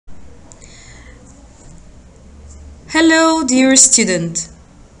Hello, dear student.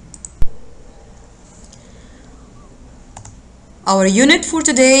 Our unit for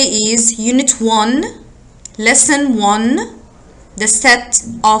today is Unit 1, Lesson 1, the set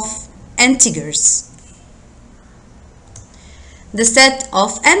of integers. The set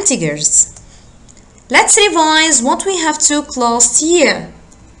of integers. Let's revise what we have took last year.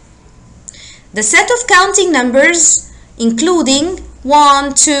 The set of counting numbers including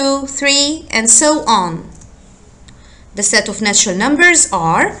 1, 2, 3, and so on. The set of natural numbers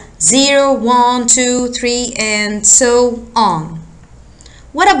are 0, 1, 2, 3, and so on.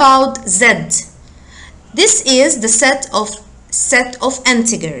 What about Z? This is the set of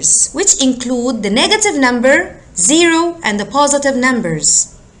integers, which include the negative number 0 and the positive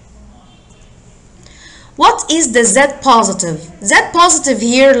numbers. What is the Z positive? Z positive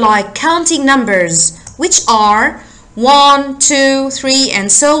here like counting numbers, which are 1, 2, 3, and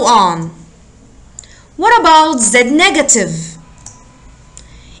so on. What about Z negative?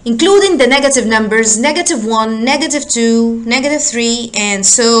 Including the negative numbers negative 1, negative 2, negative 3, and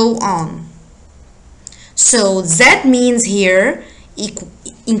so on. So Z means here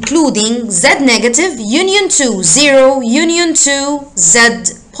including Z negative union to 0 union to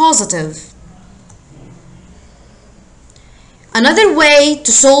Z positive. Another way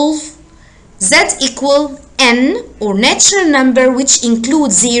to solve Z equal n or natural number which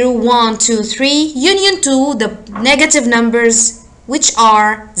includes 0, 1, 2, 3 union to the negative numbers which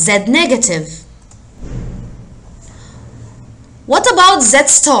are Z negative. What about Z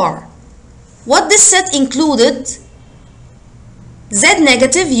star? What this set included? Z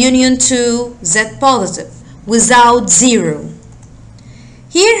negative union to Z positive without 0.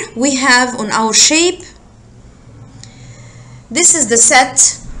 Here we have on our shape, this is the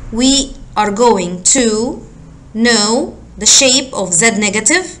set we are going to know the shape of Z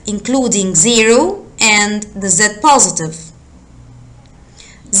negative including 0 and the Z positive.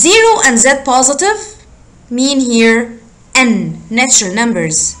 0 and Z positive mean here n natural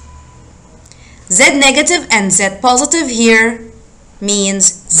numbers. Z negative and Z positive here means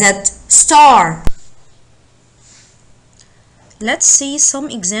Z star. Let's see some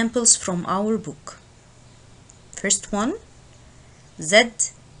examples from our book. First one, Z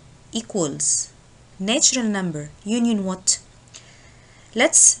equals natural number union what?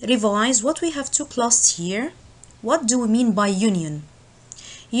 Let's revise what we have took last year. What do we mean by union?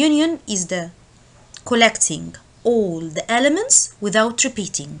 Union is the collecting all the elements without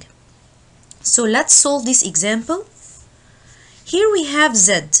repeating. So let's solve this example. Here we have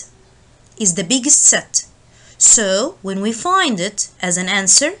Z is the biggest set. So when we find it as an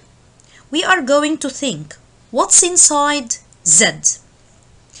answer, we are going to think what's inside Z.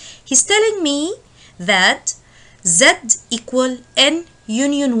 He's telling me that Z equal n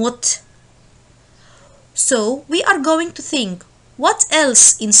union what? So we are going to think what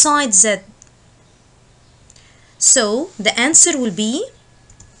else inside Z? So the answer will be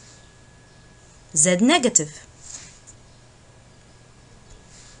Z negative.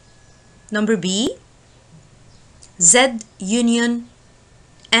 Number B, Z union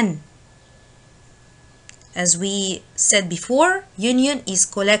n. As we said before, union is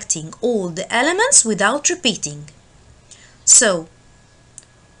collecting all the elements without repeating. So,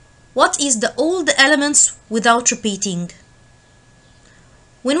 what is all the elements without repeating?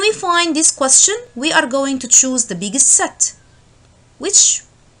 When we find this question, we are going to choose the biggest set. Which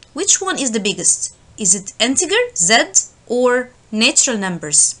one is the biggest? Is it integer, Z, or natural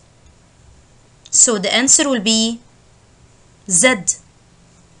numbers? So the answer will be Z.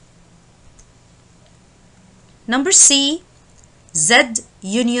 Number C, Z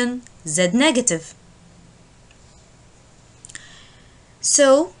union Z negative.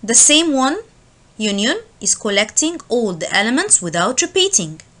 So the same one, union, is collecting all the elements without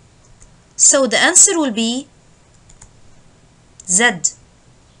repeating. So the answer will be Z.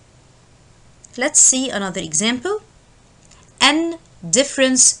 Let's see another example. N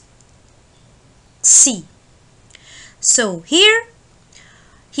difference C. So here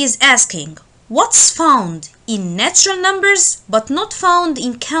he is asking what's found in natural numbers but not found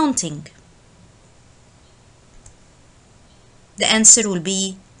in counting? The answer will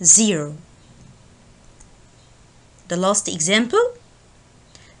be 0. The last example,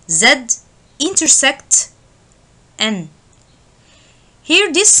 Z intersect N. Here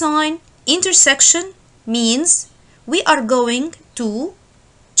this sign intersection means we are going to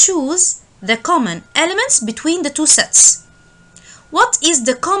choose the common elements between the two sets. What is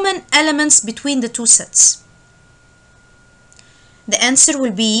the common elements between the two sets? The answer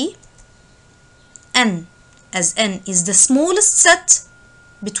will be n, as n is the smallest set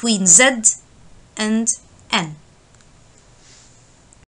between z and n.